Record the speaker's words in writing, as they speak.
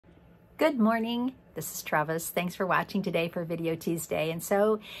Good morning, this is Trevis. Thanks for watching today for Video Tuesday. And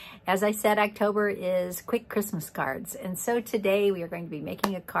so, as I said, October is quick Christmas cards. And so today we are going to be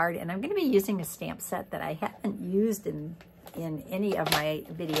making a card, and I'm going to be using a stamp set that I haven't used in any of my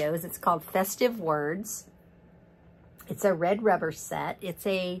videos. It's called Festive Words. It's a red rubber set. It's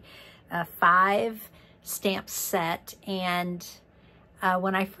a 5 stamp set, and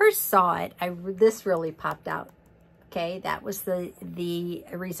when I first saw it, this really popped out. Okay, that was the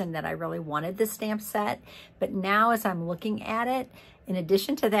reason that I really wanted this stamp set. But now as I'm looking at it, in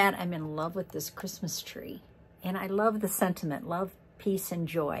addition to that, I'm in love with this Christmas tree. And I love the sentiment, love, peace, and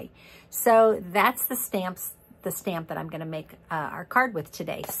joy. So that's the stamp that I'm gonna make our card with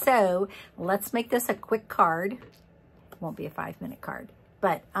today. So let's make this a quick card. It won't be a 5-minute card,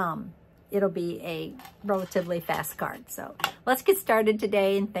 but it'll be a relatively fast card. So let's get started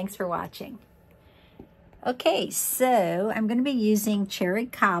today, and thanks for watching. Okay, so I'm going to be using cherry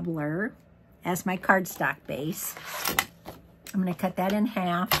cobbler as my cardstock base. I'm going to cut that in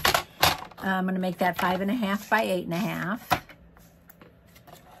half. I'm going to make that 5.5 by 8.5.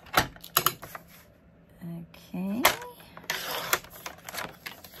 Okay.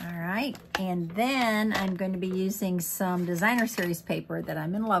 All right, and then I'm going to be using some designer series paper that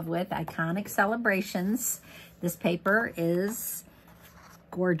I'm in love with, Iconic Celebrations. This paper is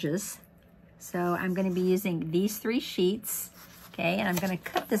gorgeous. So I'm going to be using these 3 sheets, okay, and I'm going to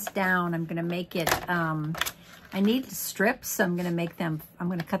cut this down. I'm going to make it, I need strips, so I'm going to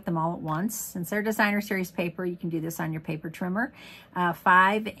cut them all at once. Since they're designer series paper, you can do this on your paper trimmer. 1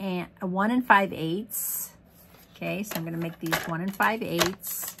 5/8. Okay, so I'm going to make these 1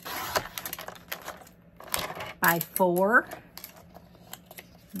 5/8 by 4. I'm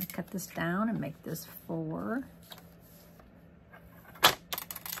going to cut this down and make this 4.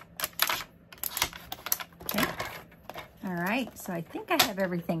 Okay. All right, so I think I have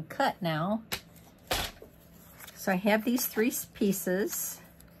everything cut now. So I have these 3 pieces,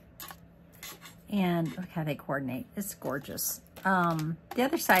 and look how they coordinate. It's gorgeous. The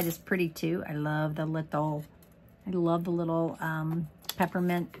other side is pretty too. I love the little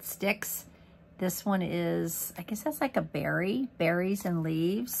peppermint sticks. This one is, I guess that's like a berries and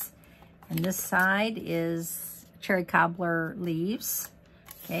leaves. And this side is cherry cobbler leaves.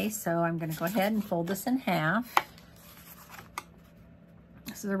 Okay, so I'm going to go ahead and fold this in half.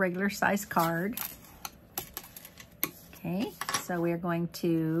 This is a regular size card. Okay, so we are going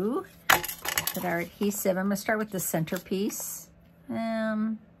to put our adhesive. I'm going to start with the center piece.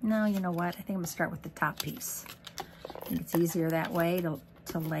 No, you know what? I think I'm going to start with the top piece. I think it's easier that way to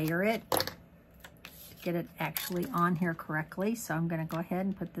layer it, to get it actually on here correctly. So I'm going to go ahead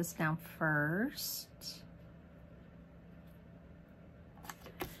and put this down first.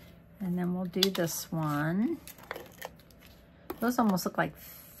 And then we'll do this one. Those almost look like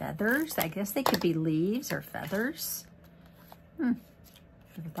feathers. I guess they could be leaves or feathers. I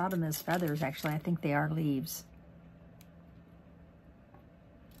thought of them as feathers, actually. I think they are leaves.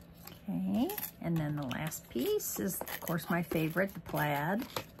 Okay, and then the last piece is, of course, my favorite, the plaid.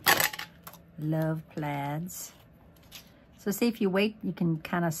 Love plaids. So see, if you wait, you can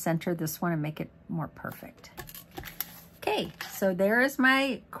kind of center this one and make it more perfect. Okay, so there is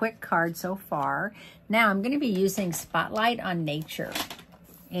my quick card so far. Now I'm going to be using Spotlight on Nature.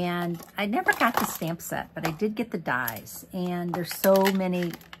 And I never got the stamp set, but I did get the dies. And there's so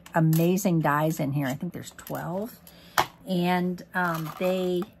many amazing dies in here. I think there's 12. And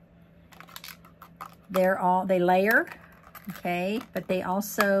they layer, okay? But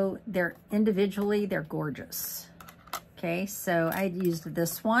they're individually, they're gorgeous. Okay, so I used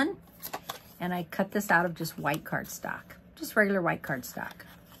this one. And I cut this out of just white cardstock, just regular white cardstock.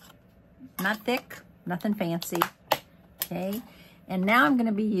 Not thick, nothing fancy, okay? And now I'm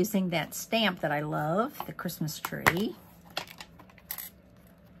gonna be using that stamp that I love, the Christmas tree.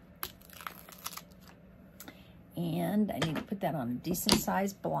 And I need to put that on a decent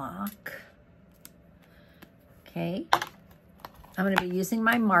sized block. Okay. I'm going to be using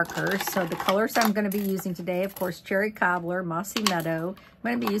my markers. So the colors I'm going to be using today, of course, Cherry Cobbler, Mossy Meadow. I'm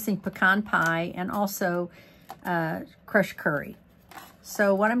going to be using Pecan Pie and also Crushed Curry.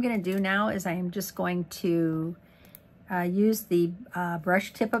 So what I'm going to do now is I am just going to use the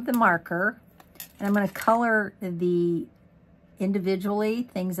brush tip of the marker, and I'm going to color the individually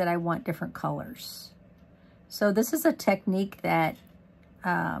things that I want different colors. So this is a technique that,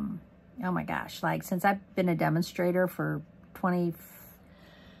 oh my gosh, like since I've been a demonstrator for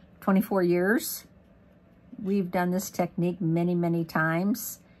 24 years. We've done this technique many, many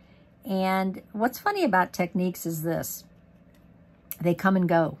times. And what's funny about techniques is this. They come and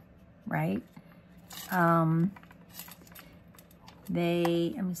go, right? Let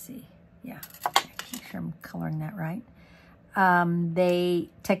me see. Yeah, make sure I'm coloring that right.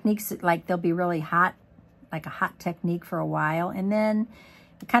 Techniques, like they'll be really hot, like a hot technique for a while, and then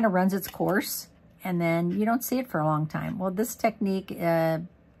it kind of runs its course, and then you don't see it for a long time. Well, this technique, you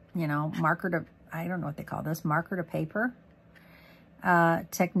know, marker to, I don't know what they call this, marker to paper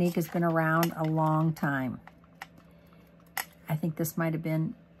technique has been around a long time. I think this might have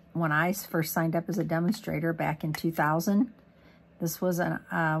been when I first signed up as a demonstrator back in 2000. This was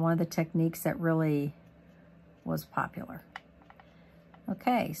one of the techniques that really was popular.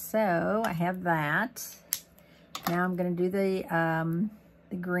 Okay, so I have that. Now I'm going to do the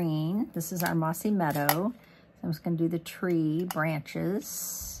green. This is our mossy meadow. So I'm just going to do the tree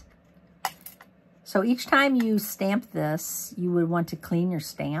branches. So each time you stamp this, you would want to clean your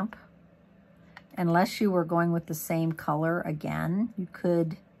stamp. Unless you were going with the same color again, you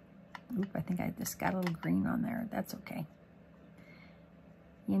could, oop, I think I just got a little green on there. That's okay.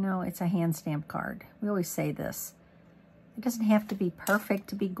 You know, it's a hand stamp card. We always say this. It doesn't have to be perfect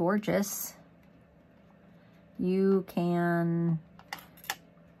to be gorgeous. You can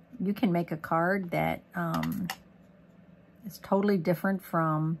make a card that is totally different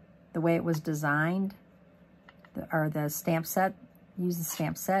from the way it was designed, or the stamp set. Use the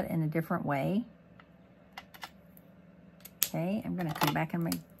stamp set in a different way. Okay, I'm going to come back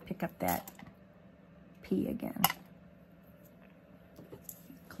and pick up that P again.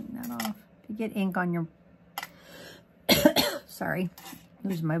 Clean that off. If you get ink on your, sorry,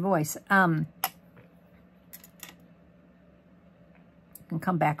 losing my voice. You can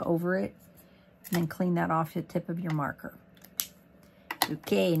come back over it and then clean that off the tip of your marker.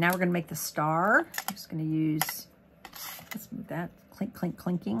 Okay, now we're going to make the star. I'm just going to use, let's move that, clink, clink,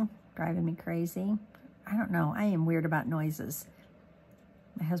 clinking, driving me crazy. I don't know, I am weird about noises.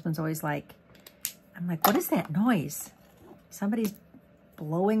 My husband's always like, I'm like, what is that noise? Somebody's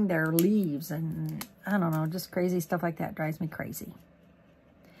blowing their leaves, and I don't know, just crazy stuff like that drives me crazy.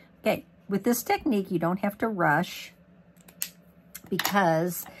 Okay, with this technique, you don't have to rush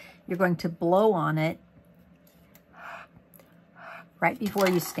because you're going to blow on it right before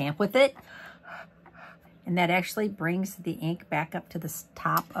you stamp with it. And that actually brings the ink back up to the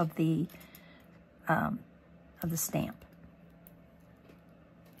top of the stamp.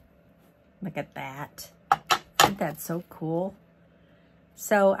 Look at that. Isn't that so cool?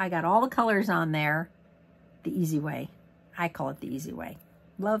 So I got all the colors on there the easy way. I call it the easy way.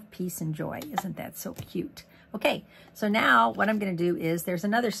 Love, peace, and joy. Isn't that so cute? Okay, so now what I'm going to do is there's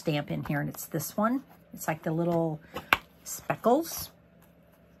another stamp in here, and it's this one. It's like the little speckles.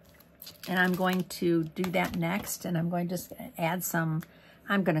 And I'm going to do that next, and I'm going to just add some,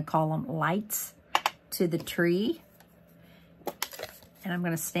 I'm going to call them lights, to the tree. And I'm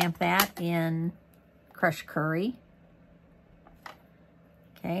going to stamp that in crushed curry.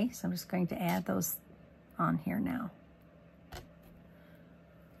 Okay, so I'm just going to add those on here now.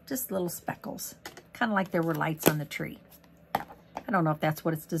 Just little speckles, kind of like there were lights on the tree. I don't know if that's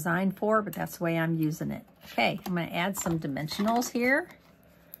what it's designed for, but that's the way I'm using it. Okay, I'm going to add some dimensionals here.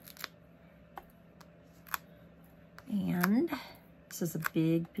 And this is a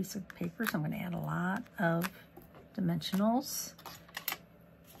big piece of paper, so I'm going to add a lot of dimensionals.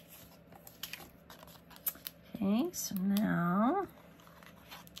 Okay, so now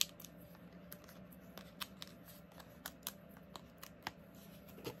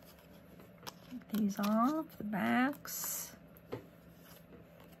take these off the backs.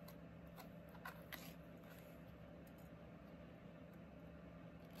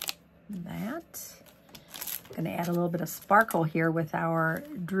 That. I'm going to add a little bit of sparkle here with our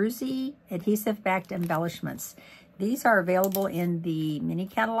Druzy adhesive backed embellishments. These are available in the mini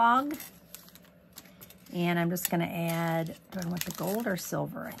catalog. And I'm just going to add, do I want the gold or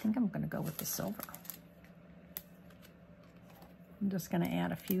silver? I think I'm going to go with the silver. I'm just going to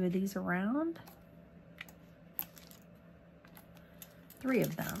add a few of these around. 3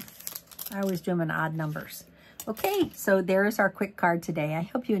 of them. I always do them in odd numbers. Okay, so there's our quick card today. I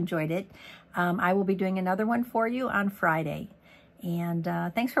hope you enjoyed it. I will be doing another one for you on Friday. And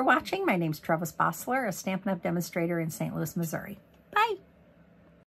thanks for watching. My name's Trevis Bossler, a Stampin' Up! Demonstrator in St. Louis, Missouri.